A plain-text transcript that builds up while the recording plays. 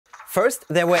First,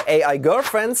 there were AI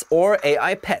girlfriends or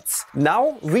AI pets.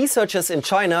 Now, researchers in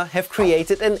China have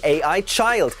created an AI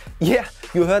child. Yeah,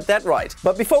 you heard that right.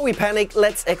 But before we panic,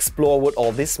 let's explore what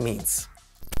all this means.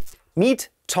 Meet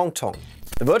Tongtong,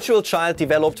 the virtual child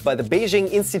developed by the Beijing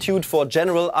Institute for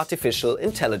General Artificial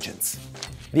Intelligence.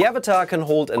 The avatar can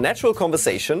hold a natural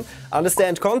conversation,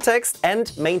 understand context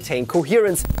and maintain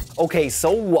coherence. Okay,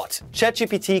 so what?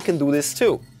 ChatGPT can do this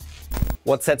too.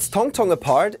 What sets Tongtong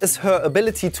apart is her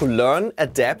ability to learn,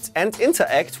 adapt and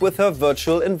interact with her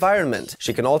virtual environment.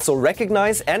 She can also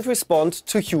recognize and respond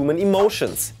to human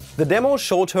emotions. The demo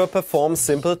showed her perform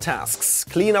simple tasks: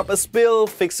 clean up a spill,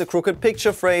 fix a crooked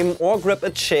picture frame or grab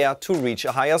a chair to reach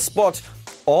a higher spot,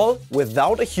 all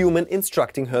without a human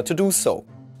instructing her to do so.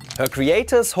 Her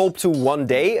creators hope to one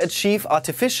day achieve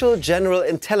Artificial General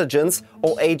Intelligence,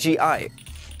 or AGI,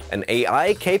 an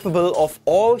AI capable of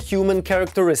all human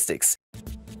characteristics: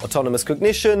 autonomous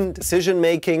cognition,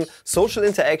 decision-making, social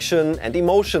interaction and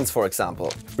emotions, for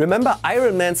example. Remember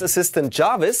Iron Man's assistant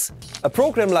Jarvis? A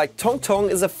program like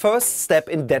Tongtong is a first step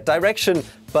in that direction,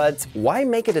 but why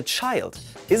make it a child?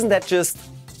 Isn't that just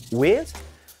weird?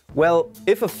 Well,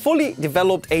 if a fully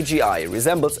developed AGI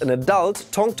resembles an adult,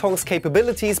 Tongtong's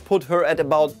capabilities put her at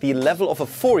about the level of a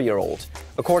 4-year-old,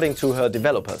 according to her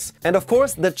developers. And of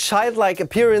course, the childlike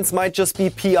appearance might just be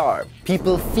PR.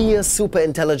 People fear super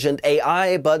intelligent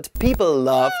AI, but people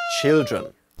love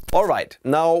children. Alright,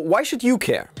 now why should you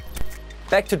care?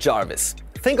 Back to Jarvis.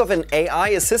 Think of an AI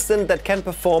assistant that can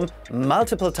perform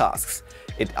multiple tasks.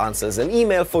 It answers an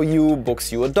email for you,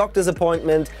 books you a doctor's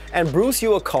appointment and brews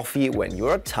you a coffee when you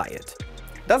are tired.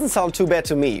 Doesn't sound too bad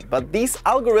to me, but these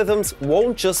algorithms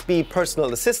won't just be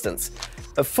personal assistants.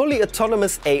 A fully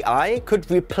autonomous AI could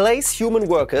replace human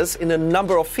workers in a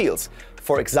number of fields,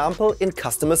 for example in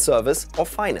customer service or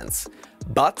finance.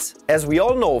 But, as we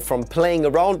all know from playing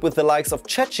around with the likes of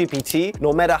ChatGPT,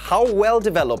 no matter how well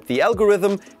developed the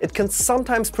algorithm, it can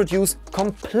sometimes produce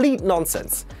complete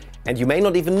nonsense. And you may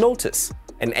not even notice.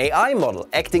 An AI model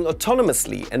acting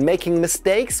autonomously and making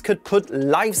mistakes could put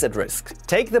lives at risk.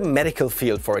 Take the medical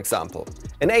field, for example.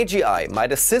 An AGI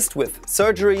might assist with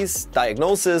surgeries,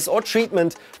 diagnosis or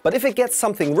treatment, but if it gets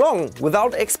something wrong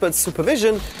without expert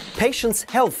supervision, patients'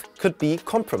 health could be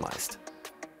compromised.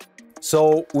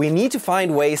 So we need to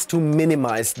find ways to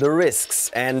minimize the risks,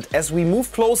 and as we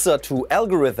move closer to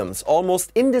algorithms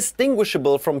almost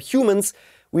indistinguishable from humans,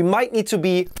 we might need to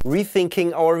be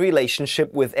rethinking our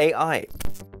relationship with AI.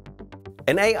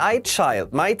 An AI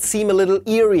child might seem a little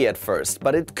eerie at first,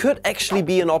 but it could actually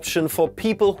be an option for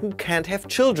people who can't have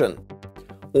children.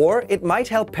 Or it might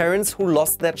help parents who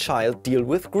lost their child deal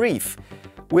with grief.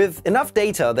 With enough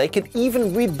data, they could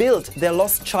even rebuild their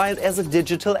lost child as a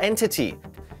digital entity.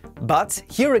 But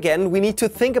here again, we need to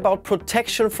think about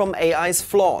protection from AI's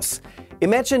flaws.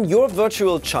 Imagine your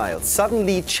virtual child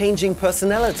suddenly changing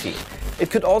personality. It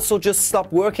could also just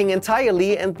stop working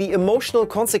entirely, and the emotional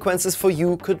consequences for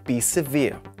you could be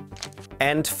severe.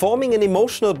 And forming an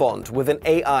emotional bond with an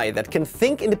AI that can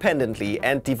think independently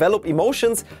and develop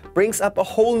emotions brings up a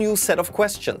whole new set of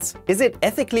questions. Is it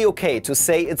ethically okay to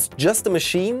say it's just a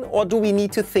machine, or do we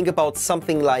need to think about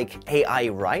something like AI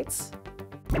rights?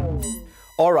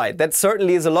 Alright, that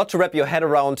certainly is a lot to wrap your head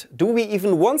around. Do we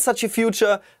even want such a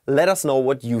future? Let us know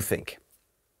what you think.